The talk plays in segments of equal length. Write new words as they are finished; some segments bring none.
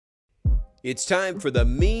It's time for the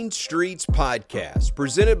Mean Streets Podcast,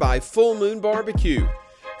 presented by Full Moon Barbecue.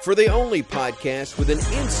 For the only podcast with an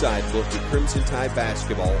inside look at Crimson Tide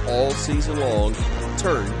basketball all season long,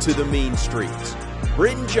 turn to the Mean Streets.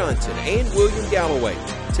 Britton Johnson and William Galloway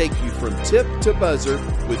take you from tip to buzzer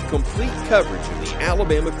with complete coverage of the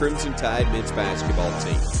Alabama Crimson Tide men's basketball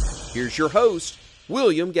team. Here's your host,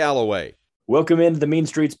 William Galloway. Welcome into the Mean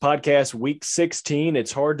Streets Podcast, Week 16.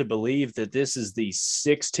 It's hard to believe that this is the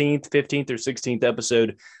 16th, 15th, or 16th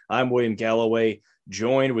episode. I'm William Galloway,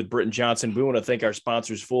 joined with Britton Johnson. We want to thank our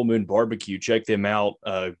sponsors, Full Moon Barbecue. Check them out.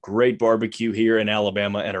 Great barbecue here in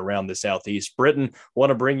Alabama and around the Southeast. Britton, want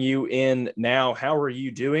to bring you in now. How are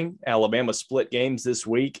you doing? Alabama split games this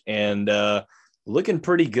week and looking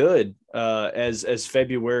pretty good as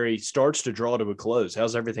February starts to draw to a close.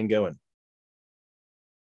 How's everything going?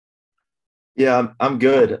 Yeah, I'm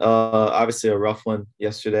good. Obviously a rough one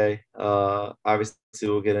yesterday. Obviously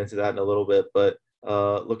we'll get into that in a little bit, but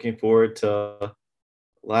looking forward to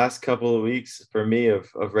last couple of weeks for me of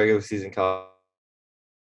regular season college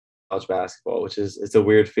basketball, which is, it's a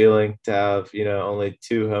weird feeling to have, only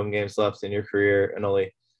 2 home games left in your career and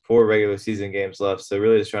only 4 regular season games left. So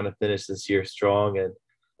really just trying to finish this year strong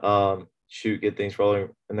and get things rolling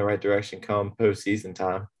in the right direction come postseason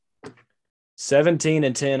time.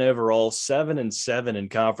 17-10 overall, 7-7 in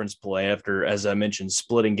conference play after, as I mentioned,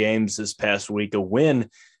 splitting games this past week. A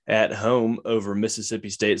win at home over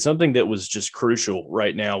Mississippi State, something that was just crucial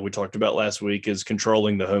right now. We talked about last week is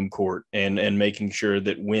controlling the home court and making sure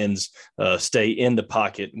that wins stay in the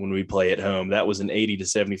pocket when we play at home. That was an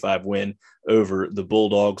 80-75 win over the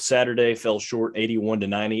Bulldogs. Saturday fell short,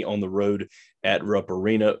 81-90 on the road at Rupp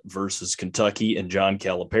Arena versus Kentucky and John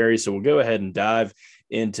Calipari. So we'll go ahead and dive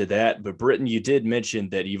into that. But Britton, you did mention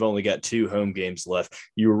that you've only got 2 home games left.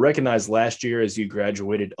 You were recognized last year as you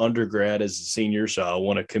graduated undergrad as a senior. So I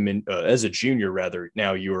want to come in as a junior, rather.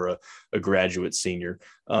 Now you're a graduate senior.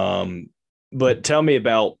 But tell me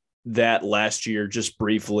about that last year, just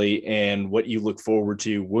briefly, and what you look forward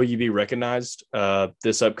to. Will you be recognized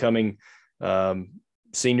this upcoming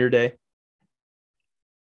senior day?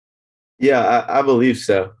 Yeah, I believe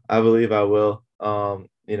so. I believe I will.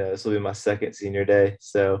 This will be my second senior day,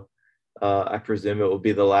 so I presume it will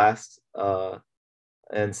be the last.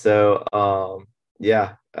 And so,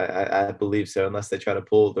 I believe so, unless they try to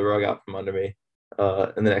pull the rug out from under me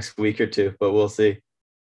in the next week or 2, but we'll see.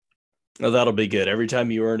 Oh, that'll be good. Every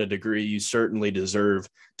time you earn a degree, you certainly deserve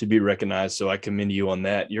to be recognized, so I commend you on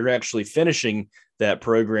that. You're actually finishing that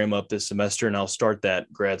program up this semester, and I'll start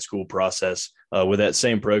that grad school process with that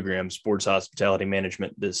same program, Sports Hospitality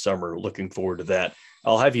Management, this summer. Looking forward to that.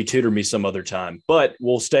 I'll have you tutor me some other time, but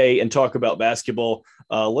we'll stay and talk about basketball.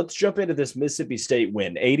 Let's jump into this Mississippi State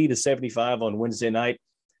win, 80-75 on Wednesday night.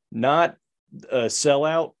 Not a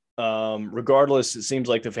sellout. Regardless, it seems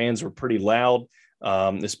like the fans were pretty loud,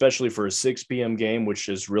 especially for a 6 p.m. game, which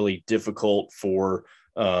is really difficult for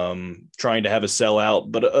trying to have a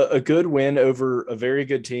sellout, but a good win over a very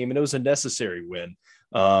good team. And it was a necessary win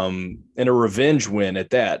and a revenge win at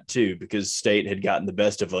that too, because State had gotten the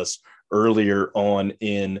best of us earlier on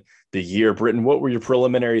in the year. Britton, what were your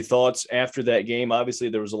preliminary thoughts after that game? Obviously,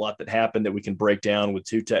 there was a lot that happened that we can break down with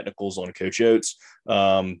 2 technicals on Coach Oates,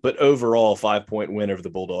 but overall 5-point win over the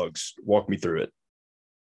Bulldogs. Walk me through it.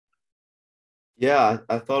 Yeah,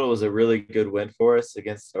 I thought it was a really good win for us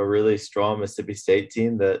against a really strong Mississippi State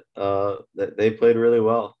team that they played really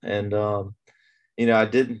well. And, I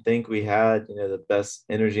didn't think we had, the best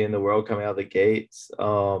energy in the world coming out of the gates.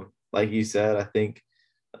 Like you said, I think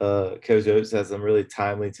Coach Oates has some really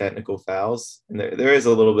timely technical fouls. And there is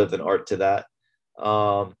a little bit of an art to that. It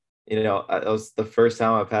was the first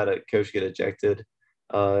time I've had a coach get ejected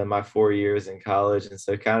in my 4 years in college. And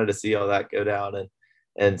so kind of to see all that go down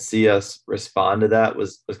and see us respond to that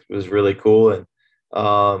was really cool. And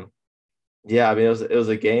it was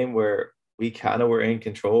a game where we kind of were in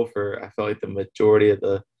control for, I felt like, the majority of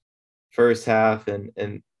the first half and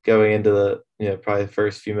going into the probably the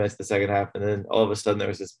first few minutes of the second half, and then all of a sudden there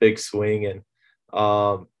was this big swing, and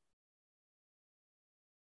our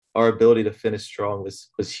ability to finish strong was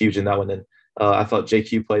huge in that one. And I thought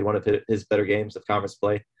JQ played one of his better games of conference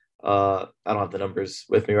play. I don't have the numbers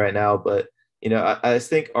with me right now, but I just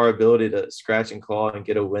think our ability to scratch and claw and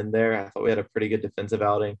get a win there, I thought we had a pretty good defensive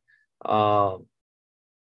outing.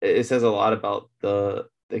 It says a lot about the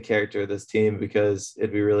character of this team, because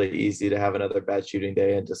it'd be really easy to have another bad shooting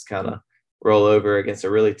day and just kind of roll over against a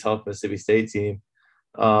really tough Mississippi State team.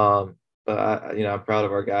 But I'm proud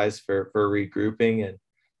of our guys for regrouping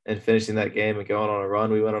and finishing that game and going on a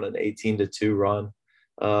run. We went on an 18-2 run,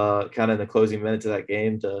 kind of in the closing minutes of that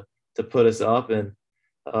game to put us up. And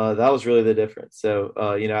that was really the difference. So,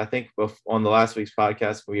 I think on the last week's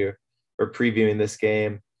podcast, were previewing this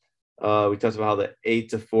game. We talked about how the 8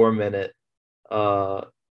 to 4 minute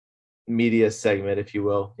media segment, if you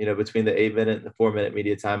will, between the 8-minute and the 4-minute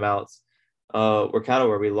media timeouts, were kind of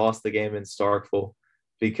where we lost the game in Starkville,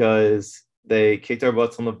 because they kicked our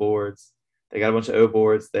butts on the boards. They got a bunch of O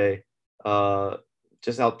boards. They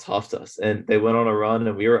just out toughed us, and they went on a run,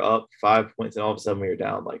 and we were up 5 points, and all of a sudden we were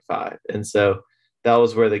down like 5. And so that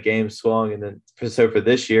was where the game swung. And then for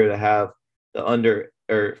this year to have the under,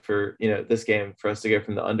 or for this game, for us to go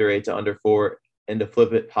from the under 8 to under 4 and to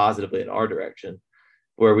flip it positively in our direction,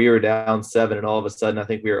 where we were down 7, and all of a sudden I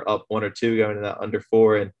think we were up 1 or 2 going to that under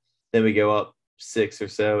 4, and then we go up 6 or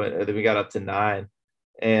so, and then we got up to 9,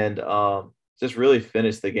 and just really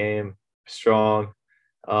finished the game strong.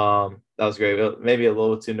 That was great. Maybe a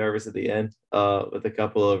little too nervous at the end with a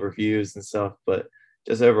couple of reviews and stuff, but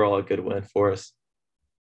just overall a good win for us.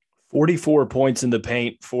 44 points in the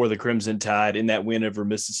paint for the Crimson Tide in that win over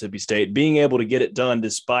Mississippi State, being able to get it done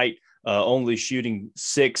despite only shooting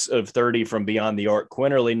 6 of 30 from beyond the arc.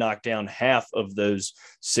 Quinterly knocked down half of those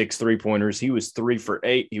 6 3-pointers. He was 3 for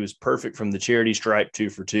 8. He was perfect from the charity stripe, 2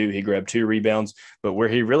 for 2. He grabbed 2 rebounds, but where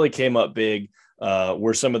he really came up big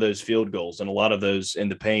were some of those field goals, and a lot of those in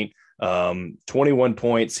the paint. 21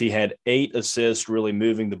 points. He had 8 assists, really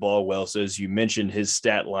moving the ball well. So as you mentioned, his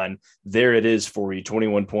stat line, there it is for you: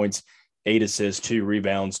 21 points, 8 assists, 2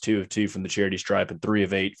 rebounds, 2 of 2 from the charity stripe, and 3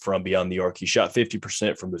 of 8 from beyond the arc. He shot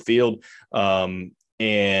 50% from the field.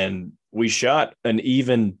 And we shot an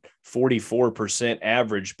even 44%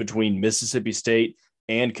 average between Mississippi State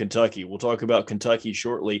and Kentucky. We'll talk about Kentucky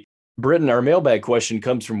shortly. Britton, our mailbag question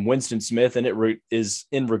comes from Winston Smith, and it is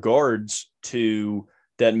in regards to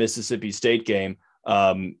that Mississippi State game.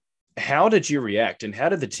 How did you react, and how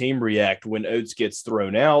did the team react when Oates gets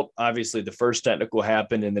thrown out? Obviously, the first technical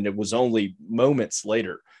happened, and then it was only moments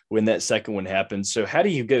later when that second one happened. So how do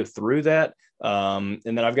you go through that? And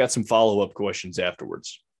then I've got some follow-up questions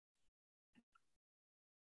afterwards.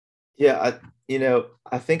 Yeah,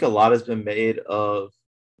 I think a lot has been made of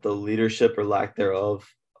the leadership or lack thereof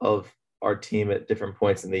of our team at different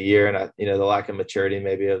points in the year, and the lack of maturity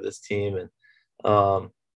maybe of this team. And I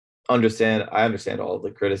understand all the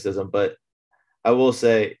criticism, but I will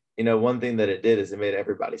say, one thing that it did is it made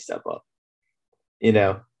everybody step up.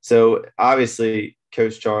 So obviously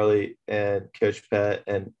Coach Charlie and Coach Pett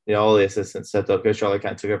and all the assistants stepped up. Coach Charlie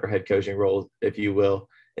kind of took over head coaching role, if you will,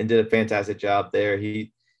 and did a fantastic job there.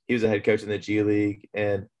 He was a head coach in the G League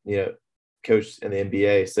and coached in the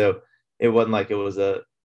NBA, so it wasn't like it was a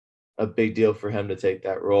big deal for him to take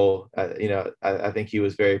that role. I think he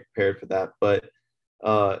was very prepared for that, but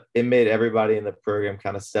it made everybody in the program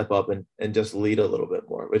kind of step up and just lead a little bit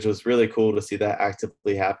more, which was really cool to see that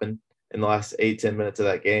actively happen in the last 8-10 minutes of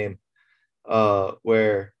that game,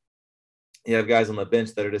 where you have guys on the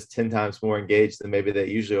bench that are just 10 times more engaged than maybe they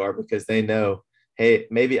usually are, because they know, hey,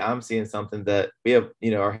 maybe I'm seeing something that we have,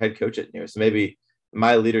 our head coach at here. So maybe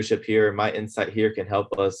my leadership here, my insight here can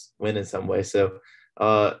help us win in some way. So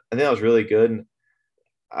I think that was really good. And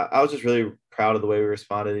I was just really proud of the way we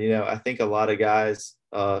responded. I think a lot of guys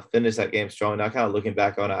finished that game strong. Now, kind of looking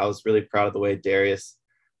back on it, I was really proud of the way Darius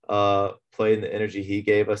played and the energy he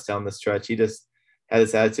gave us down the stretch. He just had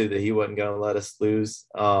this attitude that he wasn't going to let us lose.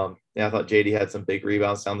 I thought JD had some big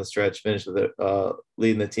rebounds down the stretch, finished with it,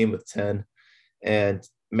 leading the team with 10. And,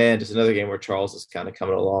 man, just another game where Charles is kind of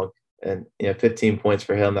coming along. And, 15 points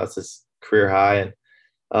for him, that's his career high.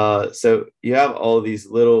 And so you have all these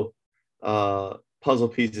little puzzle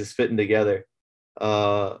pieces fitting together,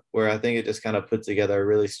 where I think it just kind of put together a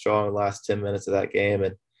really strong last 10 minutes of that game.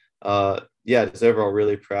 And just overall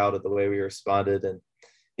really proud of the way we responded. And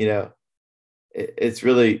it's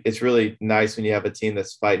really nice when you have a team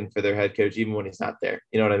that's fighting for their head coach even when he's not there.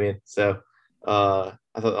 You know what I mean? So I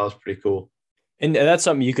thought that was pretty cool. And that's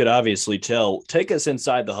something you could obviously tell. Take us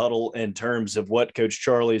inside the huddle in terms of what Coach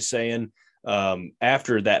Charlie is saying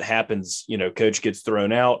after that happens. Coach gets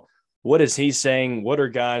thrown out. What is he saying? What are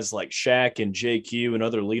guys like Shaq and JQ and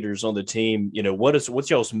other leaders on the team? What's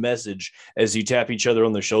y'all's message as you tap each other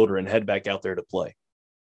on the shoulder and head back out there to play?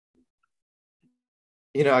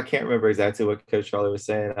 I can't remember exactly what Coach Charlie was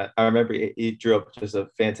saying. I remember he drew up just a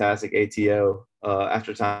fantastic ATO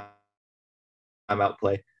after timeout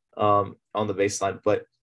play on the baseline. But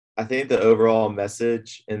I think the overall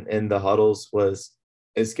message in the huddles was,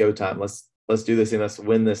 it's go time. Let's do this thing. Let's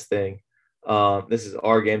win this thing. This is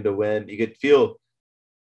our game to win. You could feel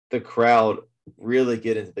the crowd really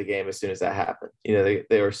get into the game as soon as that happened.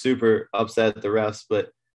 They were super upset at the refs, but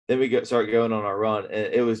then we start going on our run,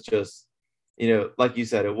 and it was just, like you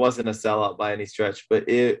said, it wasn't a sellout by any stretch, but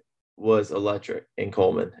it was electric in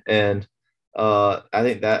Coleman. And I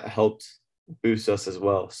think that helped boost us as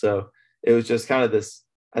well. So it was just kind of this,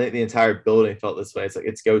 I think the entire building felt this way. It's like,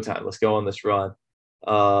 it's go time. Let's go on this run.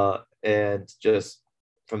 And just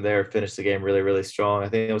from there, finish the game really, really strong. I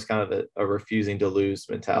think it was kind of a refusing to lose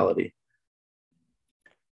mentality.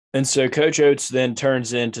 And so Coach Oates then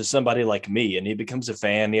turns into somebody like me, and he becomes a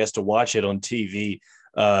fan. He has to watch it on TV.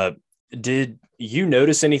 Did you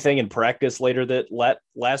notice anything in practice later that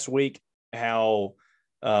last week, how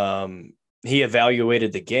he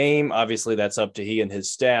evaluated the game? Obviously, that's up to he and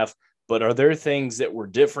his staff. But are there things that were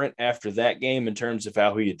different after that game in terms of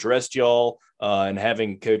how he addressed y'all and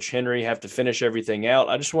having Coach Henry have to finish everything out?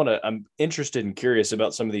 I'm interested and curious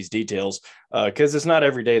about some of these details because it's not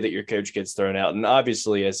every day that your coach gets thrown out. And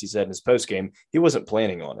obviously, as he said in his postgame, he wasn't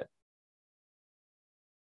planning on it.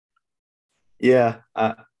 Yeah.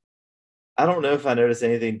 I don't know if I noticed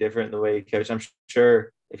anything different in the way he coached. I'm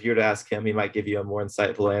sure if you were to ask him, he might give you a more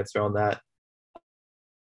insightful answer on that.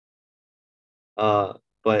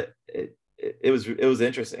 But it was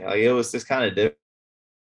interesting. Like, it was just kind of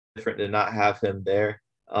different to not have him there.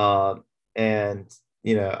 And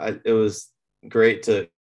it was great to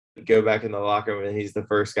go back in the locker room and he's the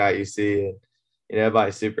first guy you see, and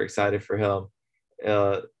everybody's super excited for him.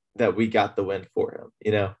 That we got the win for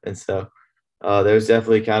him, and so there's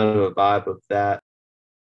definitely kind of a vibe of that.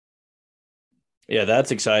 Yeah, that's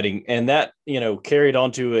exciting. And that, carried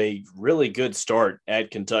on to a really good start at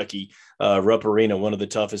Kentucky. Rupp Arena, one of the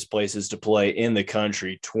toughest places to play in the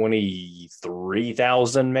country,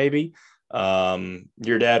 23,000 maybe.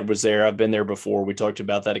 Your dad was there. I've been there before. We talked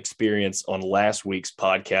about that experience on last week's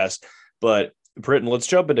podcast. But Britton, let's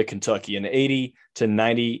jump into Kentucky. An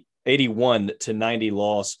 81 to 90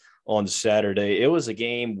 loss on Saturday. It was a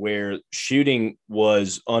game where shooting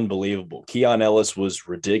was unbelievable. Keon Ellis was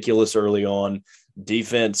ridiculous early on.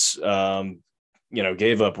 Defense,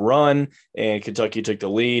 gave up run, and Kentucky took the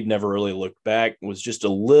lead, never really looked back, was just a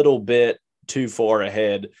little bit too far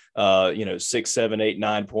ahead, 6, 7, 8,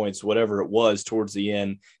 9 points, whatever it was towards the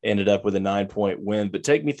end, ended up with a 9-point win. But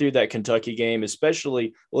take me through that Kentucky game,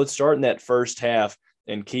 especially let's start in that first half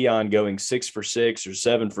and Keon going 6 for 6 or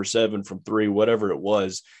 7 for 7 from three, whatever it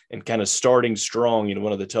was, and kind of starting strong in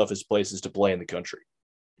one of the toughest places to play in the country.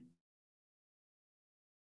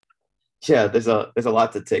 Yeah, there's a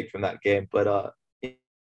lot to take from that game, but I'll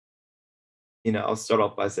start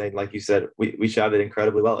off by saying, like you said, we shot it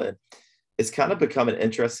incredibly well, and it's kind of become an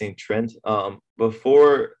interesting trend.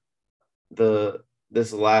 Before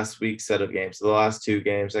this last week's set of games, the last two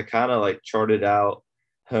games, I kind of like charted out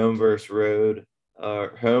home versus road,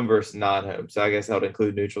 home versus non-home. So I guess that would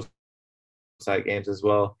include neutral site games as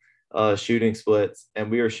well, shooting splits,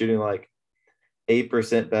 and we were shooting like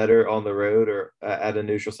 8% better on the road or at a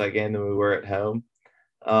neutral site game than we were at home.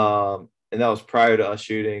 And that was prior to us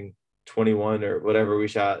shooting 21 or whatever we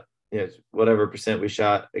shot, whatever percent we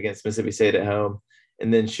shot against Mississippi State at home,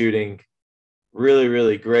 and then shooting really,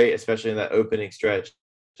 really great, especially in that opening stretch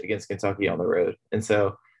against Kentucky on the road. And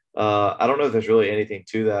so I don't know if there's really anything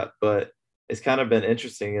to that, but it's kind of been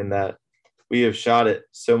interesting in that we have shot it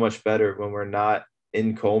so much better when we're not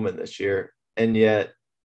in Coleman this year. And yet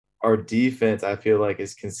our defense, I feel like,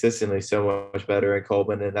 is consistently so much better in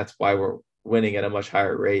Coleman, and that's why we're winning at a much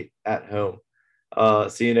higher rate at home.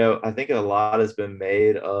 So, I think a lot has been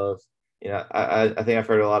made of, I think I've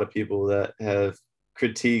heard a lot of people that have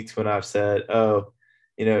critiqued when I've said,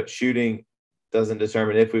 shooting doesn't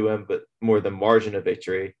determine if we win, but more the margin of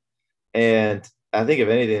victory. And I think if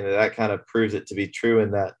anything, that kind of proves it to be true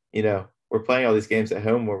in that, we're playing all these games at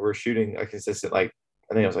home where we're shooting a consistent, I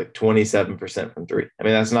think it was 27% from three. I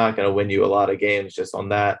mean, that's not going to win you a lot of games just on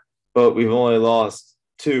that, but we've only lost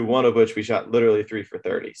two, one of which we shot literally 3 for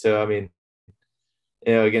 30. So, I mean,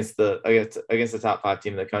 against the top 5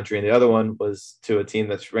 team in the country. And the other one was to a team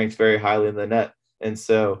that's ranked very highly in the net. And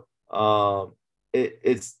so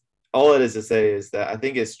it's all it is to say is that I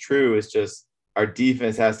think it's true. It's just our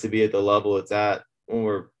defense has to be at the level it's at when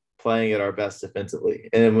we're playing at our best defensively.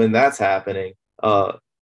 And when that's happening,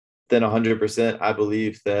 then 100%, I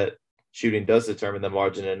believe that shooting does determine the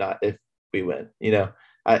margin and not if we win, and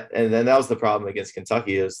then that was the problem against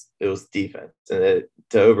Kentucky it was defense. And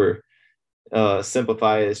to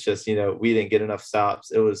simplify it, it's just, we didn't get enough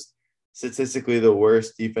stops. It was statistically the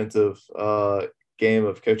worst defensive game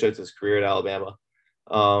of Coach Oates' career at Alabama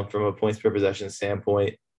from a points per possession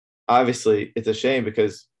standpoint. Obviously, it's a shame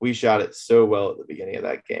because we shot it so well at the beginning of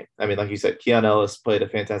that game. I mean, like you said, Keon Ellis played a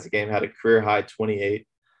fantastic game, had a career high 28,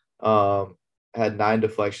 had 9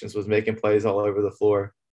 deflections, was making plays all over the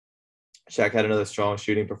floor. Shaq had another strong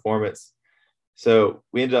shooting performance. So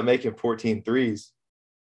we ended up making 14 threes,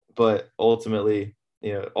 but ultimately,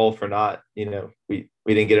 all for naught. We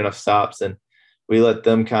didn't get enough stops, and we let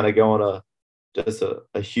them kind of go on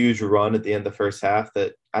a huge run at the end of the first half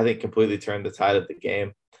that I think completely turned the tide of the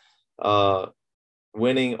game.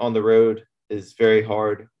 Winning on the road is very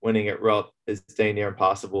hard. Winning at Rupp is dang near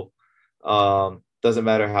impossible. Doesn't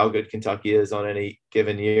matter how good Kentucky is on any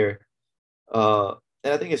given year.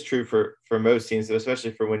 And I think it's true for most teams,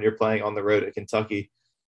 especially for when you're playing on the road at Kentucky.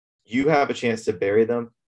 You have a chance to bury them.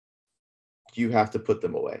 You have to put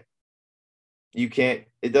them away. You can't.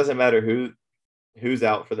 It doesn't matter who's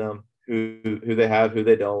out for them, who they have, who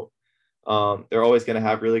they don't. They're always going to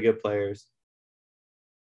have really good players.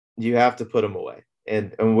 You have to put them away.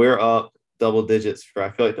 And we're up double digits for, I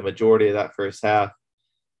feel like, the majority of that first half.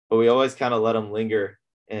 But we always kind of let them linger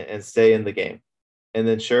and stay in the game. And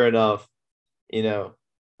then sure enough,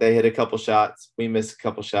 they hit a couple shots. We missed a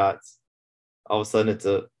couple shots. All of a sudden, it's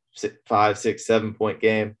a 5, 6, 7 point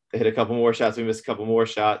game. They hit a couple more shots. We missed a couple more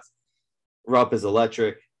shots. Rupp is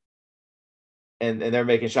electric. And they're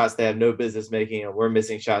making shots they have no business making, and we're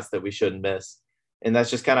missing shots that we shouldn't miss. And that's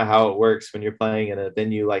just kind of how it works when you're playing in a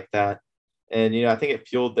venue like that. And, I think it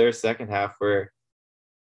fueled their second half where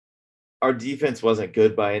our defense wasn't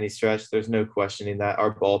good by any stretch. There's no questioning that.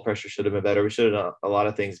 Our ball pressure should have been better. We should have done a lot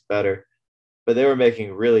of things better. But they were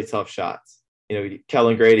making really tough shots.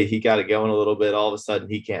 Kellen Grady, he got it going a little bit. All of a sudden,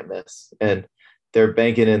 he can't miss. And they're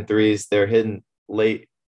banking in threes. They're hitting late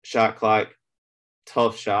shot clock,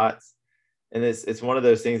 tough shots. And it's one of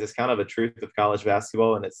those things that's kind of a truth of college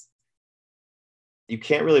basketball. And you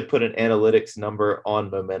can't really put an analytics number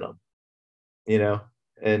on momentum,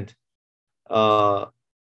 And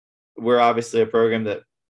we're obviously a program that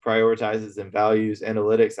prioritizes and values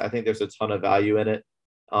analytics. I think there's a ton of value in it.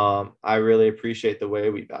 I really appreciate the way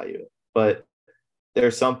we value it. But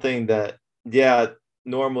there's something that,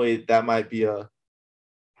 normally that might be a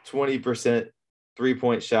 20%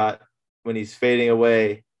 3-point shot when he's fading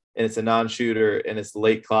away and it's a non-shooter and it's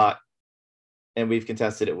late clock and we've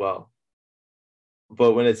contested it well.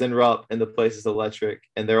 But when it's in Rupp and the place is electric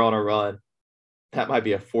and they're on a run, that might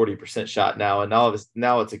be a 40% shot now. And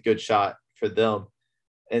now it's a good shot for them.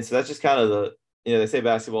 And so that's just kind of they say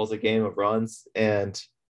basketball is a game of runs. And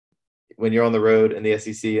when you're on the road in the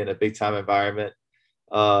SEC in a big time environment,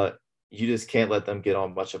 you just can't let them get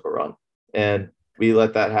on much of a run. And we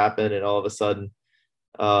let that happen. And all of a sudden,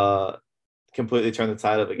 completely turn the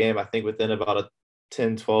tide of the game. I think within about a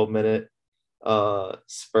 10, 12 minute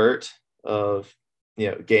spurt of,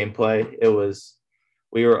 gameplay,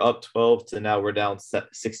 we were up 12 to now we're down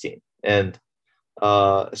 16. And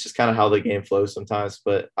it's just kind of how the game flows sometimes,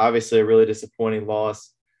 but obviously a really disappointing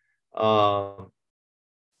loss. As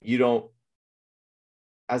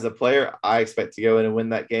a player, I expect to go in and win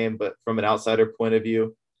that game, but from an outsider point of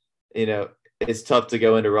view, it's tough to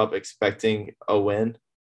go into Rupp expecting a win,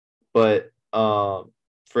 but for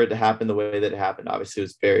it to happen the way that it happened, obviously it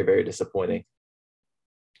was very, very disappointing.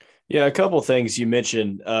 Yeah, a couple of things you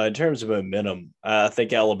mentioned in terms of momentum. I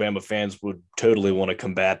think Alabama fans would totally want to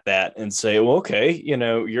combat that and say, well, okay,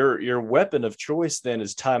 your weapon of choice then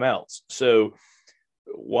is timeouts. So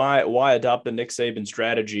why adopt the Nick Saban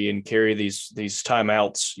strategy and carry these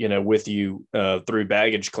timeouts, with you through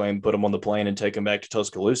baggage claim, put them on the plane and take them back to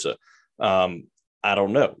Tuscaloosa? I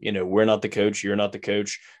don't know. We're not the coach. You're not the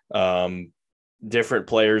coach. Different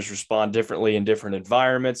players respond differently in different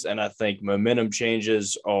environments. And I think momentum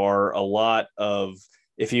changes are a lot of,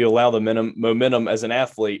 if you allow the momentum as an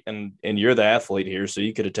athlete, and you're the athlete here, so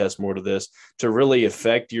you could attest more to this, to really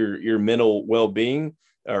affect your mental well-being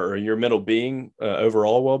or your mental being,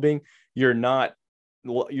 overall well-being, you're not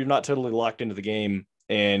totally locked into the game,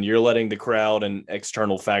 and you're letting the crowd and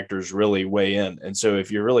external factors really weigh in. And so if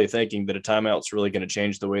you're really thinking that a timeout's really going to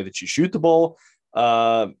change the way that you shoot the ball,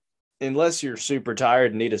 unless you're super tired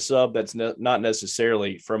and need a sub, that's not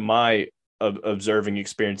necessarily, from my observing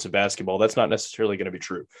experience of basketball, that's not necessarily going to be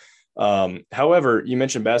true. However, you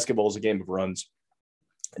mentioned basketball is a game of runs.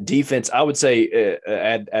 Defense, I would say,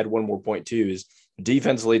 add one more point too, is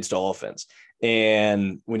defense leads to offense.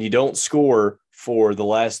 And when you don't score for the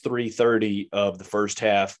last 3:30 of the first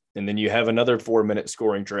half, and then you have another 4-minute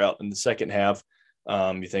scoring drought in the second half,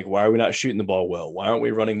 you think, why are we not shooting the ball well? Why aren't we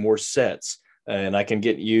running more sets? And I can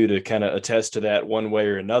get you to kind of attest to that one way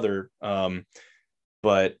or another.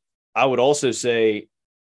 But I would also say,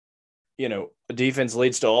 defense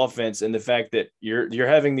leads to offense, and the fact that you're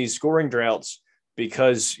having these scoring droughts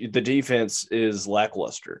because the defense is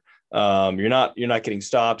lackluster. You're not getting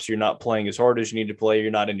stops. You're not playing as hard as you need to play.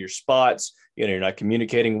 You're not in your spots. you're not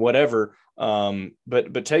communicating, whatever.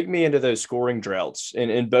 But take me into those scoring droughts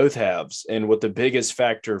in both halves, and what the biggest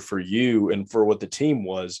factor for you and for what the team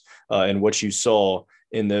was, and what you saw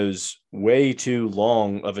in those way too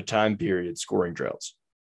long of a time period scoring droughts.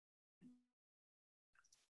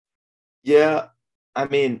 Yeah, I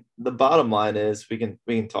mean, the bottom line is we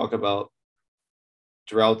can talk about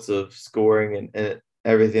droughts of scoring and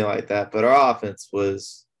everything like that, but our offense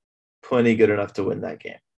was plenty good enough to win that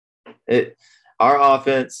game. Our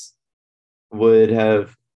offense would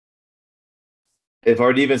have, if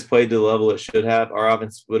our defense played to the level it should have, our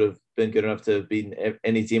offense would have been good enough to beat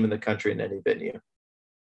any team in the country in any venue.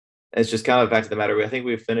 And it's just kind of a fact of the matter. I think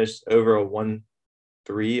we finished over a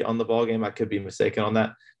 1-3 on the ball game. I could be mistaken on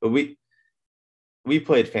that, but we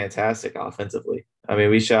played fantastic offensively. I mean,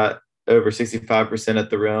 we shot over 65% at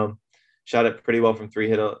the rim, shot it pretty well from three,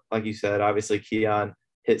 hit, like you said, obviously Keon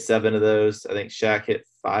hit 7 of those. I think Shaq hit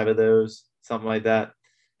 5 of those, something like that.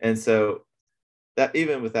 And so that,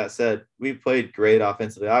 even with that said, we played great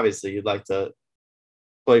offensively. Obviously, you'd like to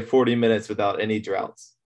play 40 minutes without any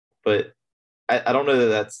droughts, but I don't know that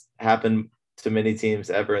that's happened to many teams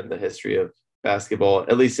ever in the history of basketball,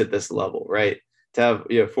 at least at this level, right? To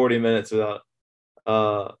have 40 minutes without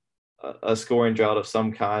a scoring drought of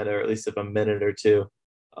some kind, or at least of a minute or two.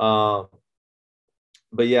 But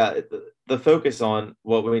yeah, the focus on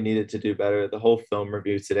what we needed to do better, the whole film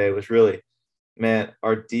review today was really, man,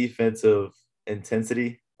 our defensive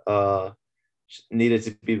intensity needed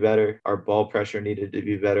to be better. Our ball pressure needed to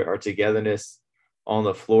be better. Our togetherness on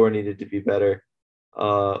the floor needed to be better,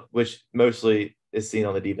 which mostly is seen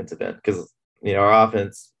on the defensive end, because our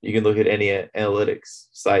offense, you can look at any analytics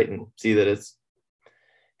site and see that it's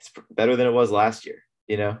better than it was last year.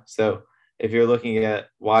 So if you're looking at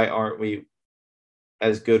why aren't we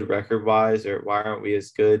as good record wise, or why aren't we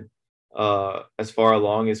as good as far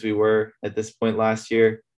along as we were at this point last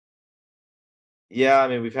year? Yeah, I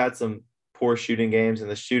mean, we've had some poor shooting games,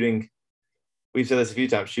 and the shooting, we've said this a few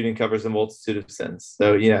times, shooting covers a multitude of sins.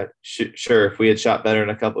 So, sure, if we had shot better in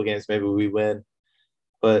a couple of games, maybe we win.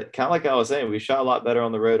 But kind of like I was saying, we shot a lot better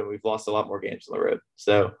on the road, and we've lost a lot more games on the road.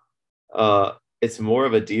 So it's more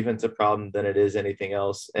of a defensive problem than it is anything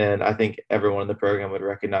else. And I think everyone in the program would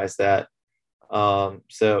recognize that. So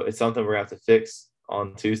it's something we're going to have to fix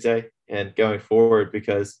on Tuesday and going forward,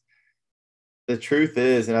 because the truth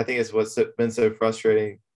is, and I think it's what's been so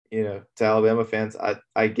frustrating, to Alabama fans.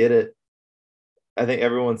 I get it. I think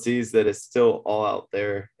everyone sees that it's still all out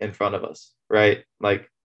there in front of us, right? Like,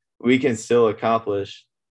 we can still accomplish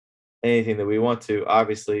anything that we want to.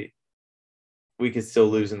 Obviously, we could still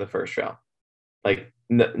lose in the first round. Like,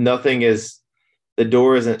 nothing is, the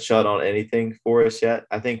door isn't shut on anything for us yet.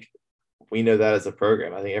 I think we know that as a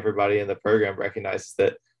program. I think everybody in the program recognizes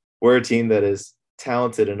that we're a team that is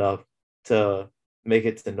talented enough to make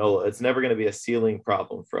it to NOLA. It's never going to be a ceiling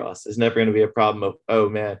problem for us. It's never going to be a problem of, oh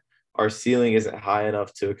man, our ceiling isn't high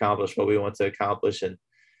enough to accomplish what we want to accomplish. And,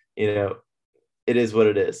 it is what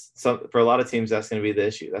it is. So for a lot of teams, that's going to be the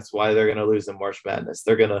issue. That's why they're going to lose in March Madness.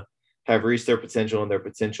 They're going to have reached their potential, and their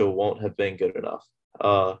potential won't have been good enough.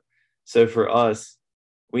 So for us,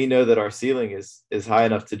 we know that our ceiling is high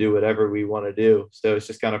enough to do whatever we want to do. So it's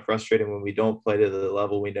just kind of frustrating when we don't play to the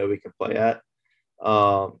level we know we can play at.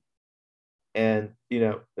 And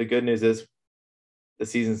the good news is the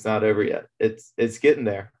season's not over yet. It's getting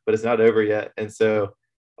there, but it's not over yet. And so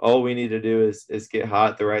all we need to do is get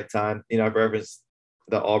hot at the right time. I've referenced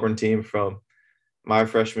the Auburn team from my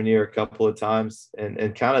freshman year a couple of times,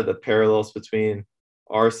 and kind of the parallels between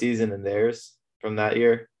our season and theirs from that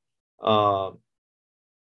year.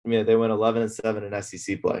 They went 11-7 in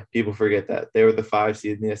SEC play. People forget that. They were the 5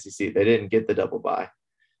 seed in the SEC. They didn't get the double bye.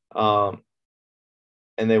 And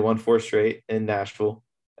they won 4 straight in Nashville.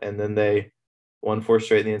 And then they won 4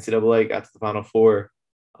 straight in the NCAA, got to the Final Four.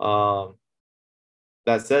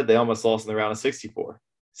 That said, they almost lost in the round of 64.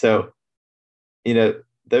 So,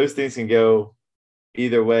 those things can go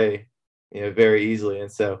either way, very easily.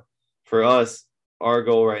 And so for us, our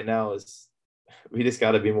goal right now is we just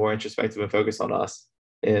got to be more introspective and focus on us.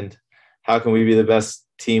 And how can we be the best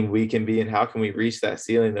team we can be, and how can we reach that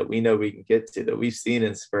ceiling that we know we can get to, that we've seen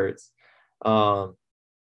in spurts. And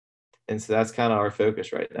so that's kind of our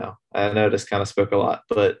focus right now. I know I just kind of spoke a lot,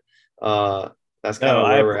 but that's kind of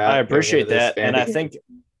where we're at. I appreciate that. And I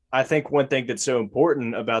think one thing that's so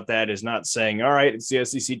important about that is not saying, all right, it's the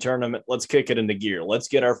SEC tournament, let's kick it into gear. Let's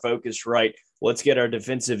get our focus right. Let's get our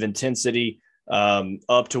defensive intensity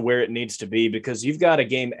up to where it needs to be, because you've got a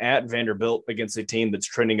game at Vanderbilt against a team that's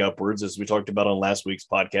trending upwards, as we talked about on last week's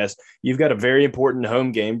podcast. You've got a very important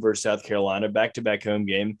home game versus South Carolina, back-to-back home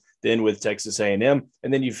game, then with Texas A&M,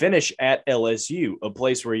 and then you finish at LSU, a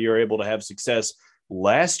place where you're able to have success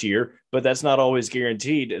last year, but that's not always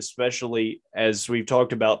guaranteed, especially as we've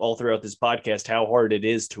talked about all throughout this podcast, how hard it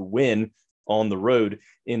is to win on the road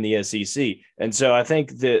in the SEC. And so I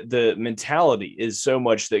think the mentality is so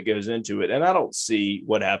much that goes into it. And I don't see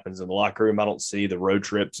what happens in the locker room. I don't see the road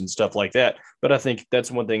trips and stuff like that. But I think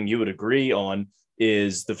that's one thing you would agree on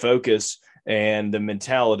is the focus and the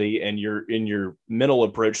mentality, and your mental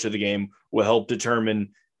approach to the game will help determine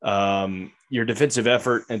your defensive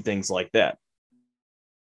effort and things like that.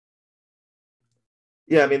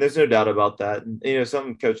 Yeah, I mean, there's no doubt about that. And,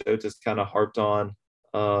 something Coach Oates has kind of harped on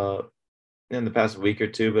in the past week or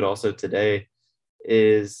two, but also today,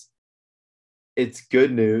 is it's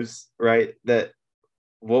good news, right? That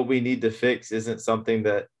what we need to fix isn't something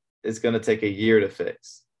that is going to take a year to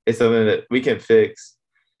fix. It's something that we can fix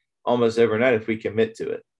almost overnight if we commit to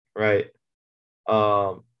it, right?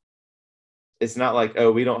 It's not like,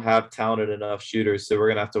 oh, we don't have talented enough shooters, so we're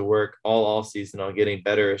going to have to work all season on getting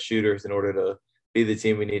better as shooters in order to be the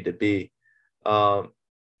team we need to be.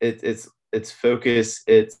 It's focus,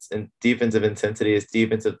 it's in defensive intensity, it's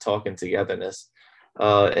defensive talk and togetherness,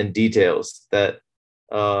 and details that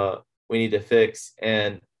we need to fix.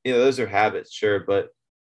 And those are habits, sure, but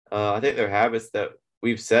I think they're habits that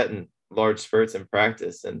we've set in large spurts in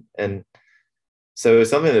practice, and so it's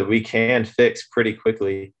something that we can fix pretty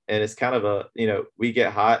quickly. And it's kind of we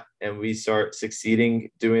get hot and we start succeeding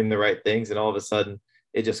doing the right things, and all of a sudden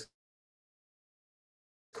it just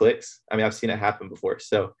clicks. I mean, I've seen it happen before.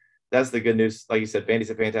 So that's the good news. Like you said, Vandy's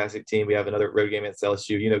a fantastic team. We have another road game against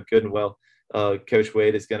LSU. Good and well, Coach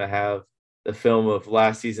Wade is going to have the film of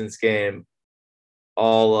last season's game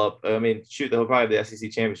all up. I mean, they'll probably have the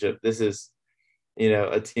SEC championship. This is,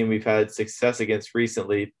 a team we've had success against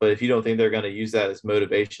recently. But if you don't think they're going to use that as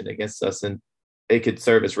motivation against us, and it could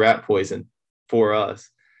serve as rat poison for us,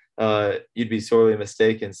 you'd be sorely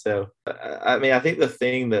mistaken. So, I mean, I think the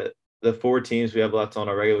thing that the four teams we have left on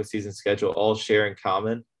our regular season schedule all share in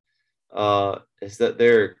common is that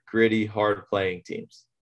they're gritty, hard-playing teams.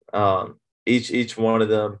 Each one of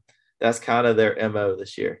them, that's kind of their MO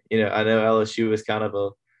this year. I know LSU was kind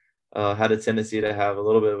of had a tendency to have a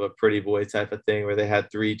little bit of a pretty boy type of thing where they had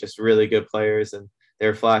three just really good players and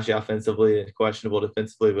they're flashy offensively and questionable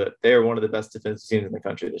defensively, but they're one of the best defensive teams in the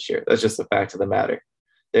country this year. That's just the fact of the matter.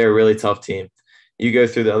 They're a really tough team. You go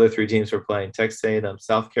through the other three teams we're playing: Texas A&M,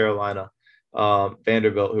 South Carolina,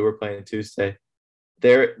 Vanderbilt, who we're playing Tuesday.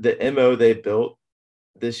 The MO they built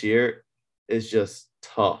this year is just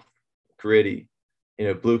tough, gritty,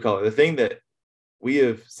 blue collar. The thing that we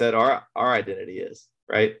have said our identity is,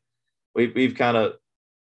 right? We've kind of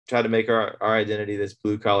tried to make our identity this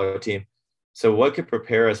blue collar team. So what could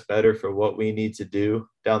prepare us better for what we need to do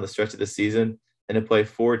down the stretch of the season and to play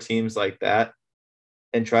four teams like that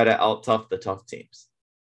and try to out-tough the tough teams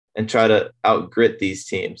and try to out-grit these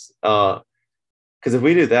teams. Because if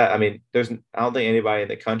we do that, I mean, I don't think anybody in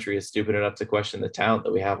the country is stupid enough to question the talent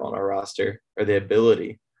that we have on our roster or the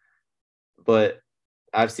ability. But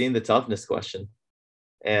I've seen the toughness question,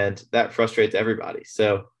 and that frustrates everybody.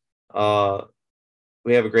 So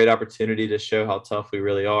we have a great opportunity to show how tough we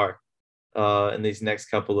really are in these next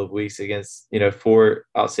couple of weeks against, four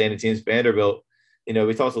outstanding teams. Vanderbilt,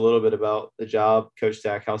 we talked a little bit about the job Coach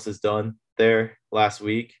Stackhouse has done there last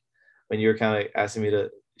week when you were kind of asking me to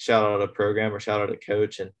shout out a program or shout out a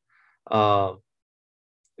coach. And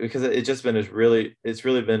because it's really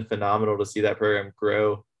been phenomenal to see that program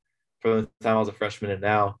grow from the time I was a freshman and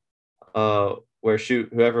now, where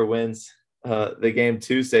whoever wins the game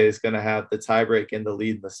Tuesday is going to have the tiebreak and the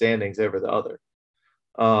lead in the standings over the other.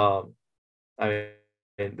 I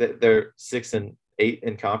mean, they're 6 and 8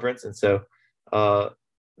 in conference. And so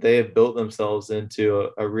they have built themselves into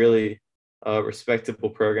a really respectable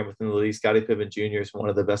program within the league. Scottie Pippen Jr. is one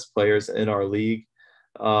of the best players in our league.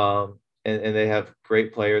 And they have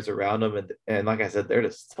great players around them. And like I said, they're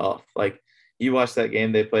just tough. Like, you watch that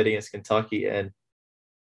game they played against Kentucky, and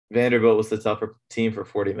Vanderbilt was the tougher team for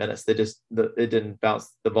 40 minutes. The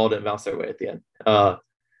ball didn't bounce their way at the end.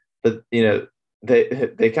 But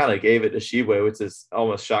they kind of gave it to Sheboy, which is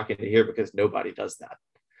almost shocking to hear because nobody does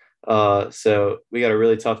that. So we got a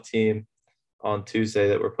really tough team on Tuesday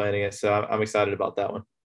that we're playing against. So I'm excited about that one.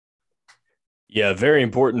 Yeah, very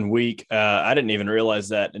important week. I didn't even realize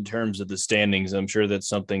that in terms of the standings. I'm sure that's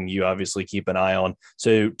something you obviously keep an eye on.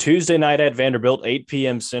 So Tuesday night at Vanderbilt, 8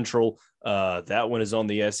 p.m. Central. That one is on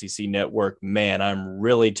the SEC Network. Man, I'm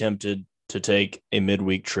really tempted to take a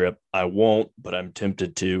midweek trip. I won't, but I'm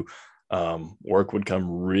tempted to. Work would come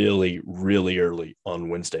really, really early on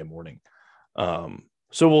Wednesday morning.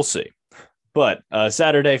 So we'll see. But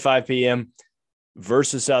Saturday, 5 p.m.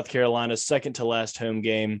 versus South Carolina, second to last home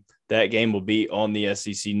game. That game will be on the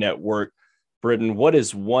SEC network. Britton, what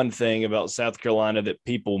is one thing about South Carolina that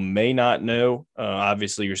people may not know?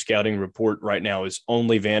 Obviously, your scouting report right now is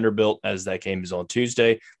only Vanderbilt, as that game is on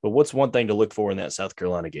Tuesday. But what's one thing to look for in that South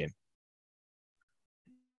Carolina game?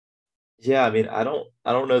 Yeah, I mean, I don't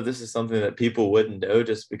know if this is something that people wouldn't know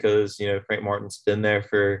just because, Frank Martin's been there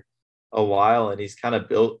for a while and he's kind of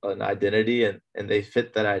built an identity and they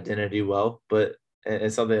fit that identity well. But and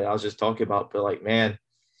it's something that I was just talking about, but like, man,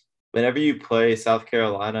 whenever you play South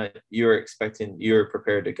Carolina, you're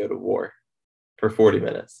prepared to go to war for 40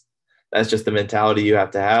 minutes. That's just the mentality you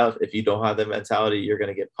have to have. If you don't have the mentality, you're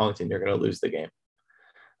going to get punked and you're going to lose the game.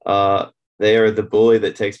 They are the bully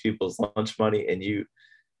that takes people's lunch money, and you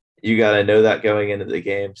got to know that going into the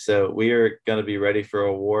game. So we are going to be ready for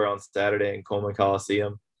a war on Saturday in Coleman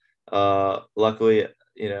Coliseum. Luckily,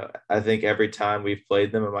 I think every time we've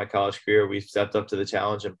played them in my college career, we've stepped up to the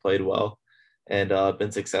challenge and played well and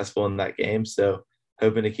been successful in that game. So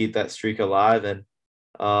hoping to keep that streak alive. And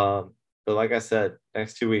but like I said,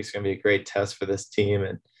 next 2 weeks are going to be a great test for this team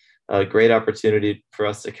and a great opportunity for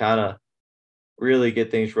us to kind of really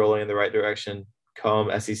get things rolling in the right direction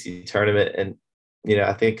come SEC tournament. And,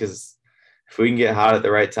 I think because if we can get hot at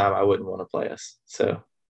the right time, I wouldn't want to play us. So.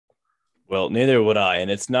 Well, neither would I.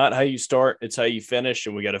 And it's not how you start, it's how you finish.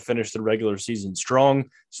 And we got to finish the regular season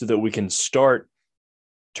strong so that we can start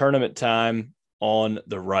tournament time on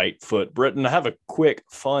the right foot. Britton, I have a quick,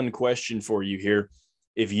 fun question for you here.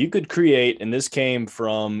 If you could create, and this came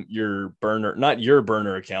from your burner, not your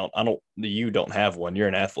burner account. You don't have one. You're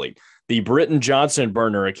an athlete. The Britton Johnson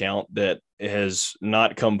burner account that has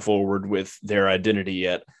not come forward with their identity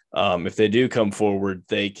yet. If they do come forward,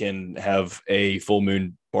 they can have a Full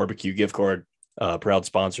Moon Barbecue gift card, proud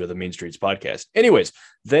sponsor of the Mean Streets podcast. Anyways,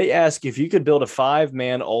 they ask if you could build a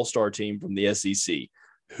 5-man all-star team from the SEC,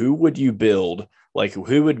 who would you build? Like,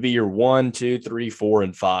 who would be your 1, 2, 3, 4,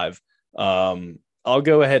 and 5? I'll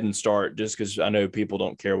go ahead and start just because I know people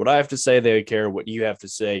don't care what I have to say. They care what you have to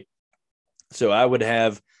say. So I would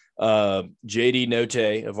have JD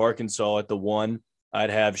Notae of Arkansas at the 1.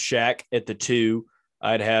 I'd have Shaq at the 2.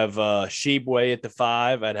 I'd have Sheboy at the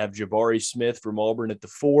 5. I'd have Jabari Smith from Auburn at the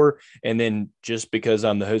 4. And then just because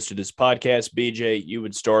I'm the host of this podcast, BJ, you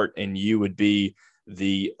would start and you would be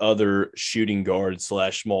the other shooting guard /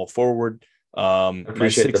 small forward.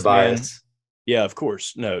 Appreciate the bias. Yeah, of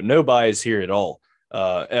course. No bias here at all,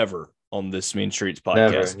 ever on this Mean Streets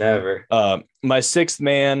podcast. Never. My 6th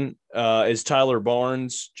man is Tyler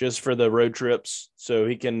Barnes, just for the road trips, so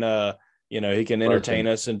he can he can entertain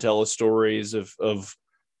us and tell us stories of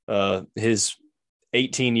his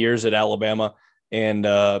 18 years at Alabama and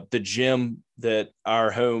the gym that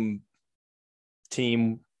our home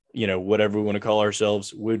team, whatever we want to call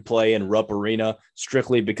ourselves, would play in Rupp Arena,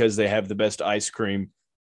 strictly because they have the best ice cream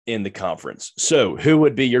in the conference. So who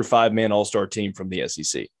would be your 5-man all-star team from the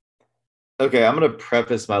SEC? Okay, I'm going to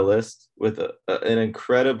preface my list with an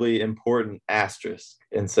incredibly important asterisk.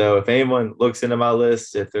 And so if anyone looks into my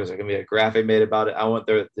list, if there's going to be a graphic made about it, I want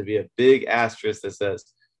there to be a big asterisk that says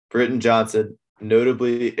Britton Johnson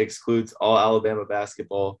notably excludes all Alabama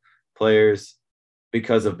basketball players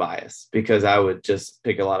because of bias, because I would just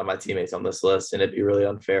pick a lot of my teammates on this list and it'd be really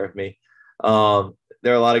unfair of me. There are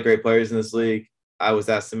a lot of great players in this league. I was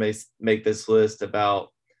asked to make this list about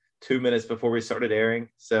 2 minutes before we started airing.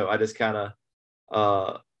 So I just kind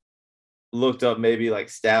of looked up maybe like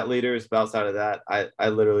stat leaders, but outside of that, I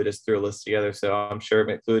literally just threw a list together. So I'm sure I'm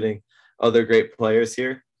including other great players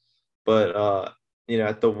here. But,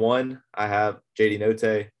 at the 1, I have JD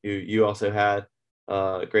Notae, who you also had,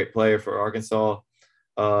 a great player for Arkansas.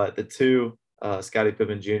 At the 2, Scottie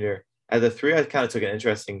Pippen Jr. At the 3, I kind of took an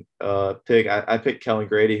interesting pick. I picked Kellen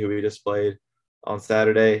Grady, who we just played on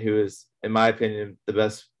Saturday, who is, in my opinion,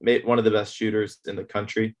 one of the best shooters in the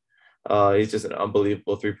country. He's just an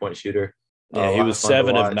unbelievable 3-point shooter. Yeah, he was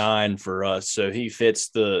 7 of 9 for us, so he fits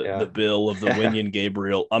the bill of the Winion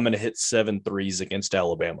Gabriel. I'm going to hit 7 threes against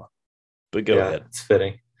Alabama, but go ahead. It's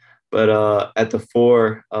fitting. But at the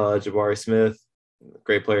 4, Jabari Smith,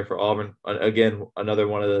 great player for Auburn. Again, another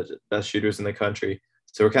one of the best shooters in the country.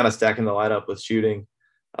 So we're kind of stacking the lineup with shooting.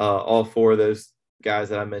 All 4 of those guys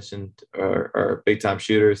that I mentioned are big-time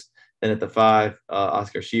shooters. And at the 5,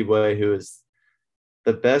 Oscar Tshiebwe, who is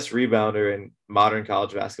the best rebounder in modern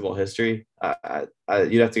college basketball history.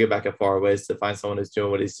 You'd have to get back a far ways to find someone who's doing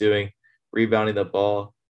what he's doing, rebounding the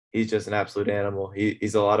ball he's just an absolute animal.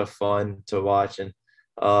 He's a lot of fun to watch. And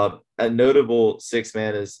a notable sixth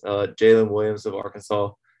man is Jalen Williams of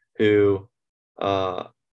Arkansas, who I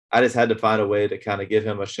just had to find a way to kind of give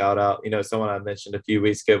him a shout out. Someone I mentioned a few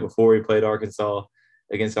weeks ago before we played Arkansas.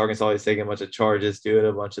 Against Arkansas, he's taking a bunch of charges, doing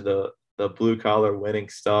a bunch of the blue collar winning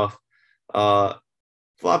stuff.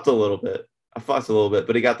 Flopped a little bit.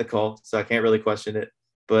 But he got the call, so I can't really question it.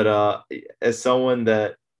 But as someone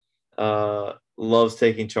that loves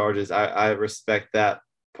taking charges, I respect that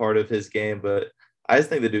part of his game. But I just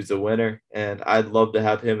think the dude's a winner, and I'd love to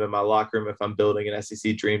have him in my locker room if I'm building an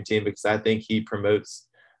SEC dream team, because I think he promotes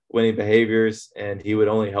winning behaviors, and he would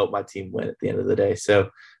only help my team win at the end of the day. So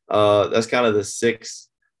that's kind of the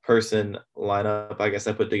 6-person lineup I guess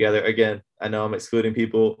I put together. Again, I know I'm excluding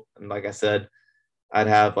people, and like I said, I'd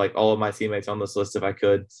have like all of my teammates on this list if I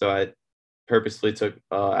could. So I purposely took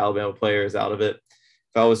Alabama players out of it.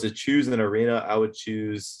 If I was to choose an arena, I would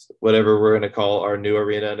choose whatever we're going to call our new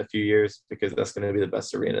arena in a few years, because that's going to be the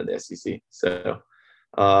best arena in the SEC. So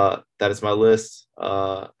that is my list.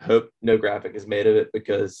 Hope no graphic is made of it,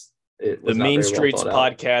 because it was the Mean Streets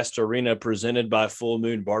Podcast Arena, presented by Full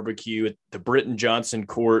Moon Barbecue at the Britton Johnson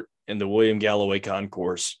Court and the William Galloway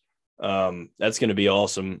Concourse. That's going to be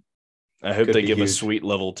awesome. I hope they give us sweet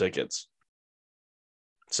level tickets.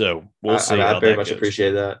 So we'll see. I very much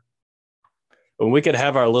appreciate that. When we could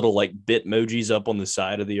have our little like Bitmojis up on the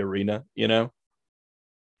side of the arena,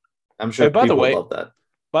 I'm sure people would love that.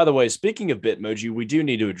 By the way, speaking of Bitmoji, we do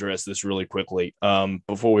need to address this really quickly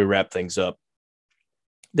before we wrap things up.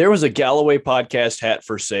 There was a Galloway Podcast hat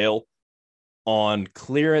for sale on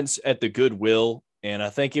clearance at the Goodwill, and I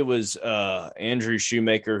think it was Andrew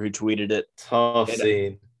Shoemaker who tweeted it. Tough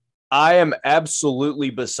scene. I am absolutely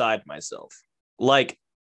beside myself. Like,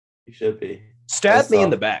 you should be. Stab me in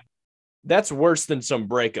the back. That's worse than some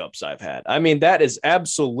breakups I've had. I mean, that is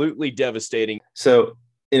absolutely devastating. So,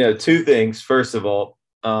 two things. First of all,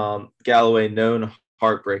 Galloway, known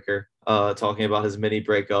heartbreaker, talking about his many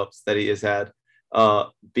breakups that he has had.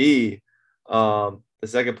 B, the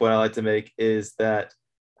second point I like to make is that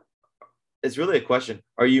it's really a question.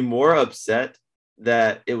 Are you more upset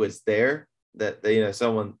that it was there, that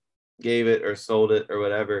someone gave it or sold it or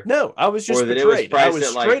whatever? No, I was just betrayed. I was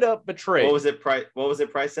straight up betrayed. What was it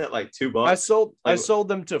priced at? Like $2? I sold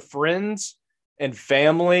them to friends and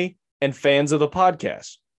family and fans of the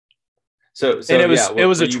podcast. So and it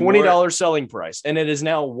was a $20 selling price, and it is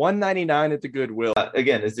now $199 at the Goodwill.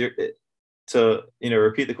 Again, to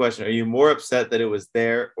repeat the question, are you more upset that it was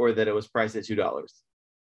there or that it was priced at $2?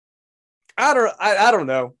 I don't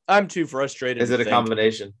know. I'm too frustrated. Is it a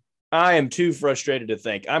combination? I am too frustrated to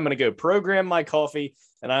think. I'm going to go program my coffee,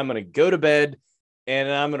 and I'm going to go to bed, and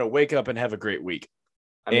I'm going to wake up and have a great week.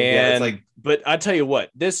 But I tell you what,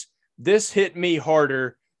 this hit me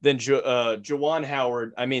harder than Juwan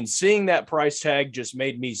Howard. I mean, seeing that price tag just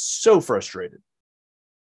made me so frustrated.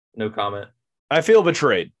 No comment. I feel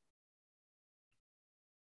betrayed.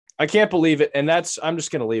 I can't believe it, and I'm just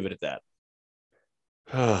going to leave it at that.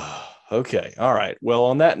 Okay. All right. Well,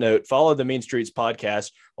 on that note, follow the Mean Streets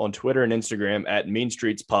Podcast on Twitter and Instagram at Mean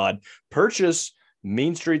Streets Pod. Purchase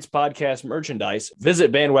Mean Streets Podcast merchandise.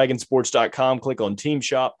 Visit bandwagonsports.com, click on Team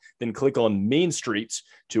Shop, then click on Mean Streets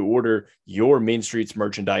to order your Mean Streets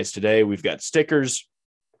merchandise today. We've got stickers.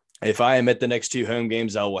 If I am at the next 2 home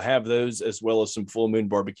games, I will have those, as well as some Full Moon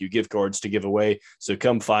Barbecue gift cards to give away. So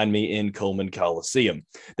come find me in Coleman Coliseum.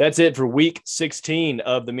 That's it for week 16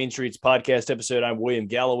 of the Mean Streets Podcast episode. I'm William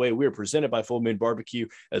Galloway. We are presented by Full Moon Barbecue.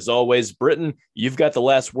 As always, Britton, you've got the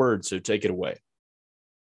last word, so take it away.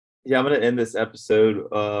 Yeah, I'm going to end this episode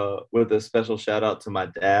with a special shout out to my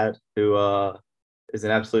dad, who is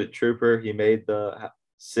an absolute trooper. He made the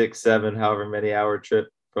 6, 7, however many hour trip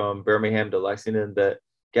from Birmingham to Lexington that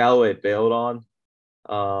Galloway bailed on.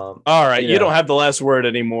 All right, you don't have the last word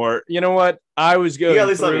anymore. You know what? I was going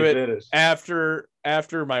through it finish.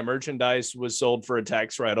 after my merchandise was sold for a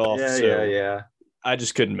tax write-off. Yeah. I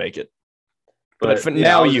just couldn't make it. But for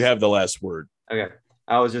now, you have the last word. Okay.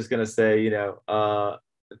 I was just going to say,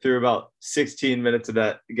 through about 16 minutes of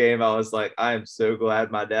that game, I was like, I am so glad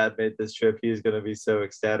my dad made this trip. He's going to be so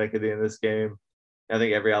ecstatic at the end of this game. I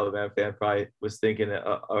think every Alabama fan probably was thinking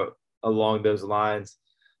along those lines.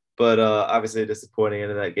 But obviously disappointing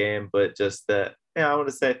into that game. But just that, I want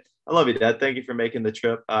to say, I love you, Dad. Thank you for making the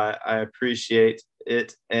trip. I appreciate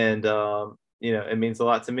it. And, it means a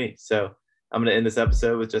lot to me. So I'm going to end this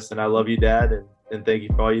episode with just an I love you, Dad. And thank you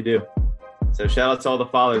for all you do. So shout out to all the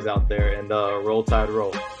fathers out there, and roll Tide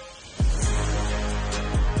roll.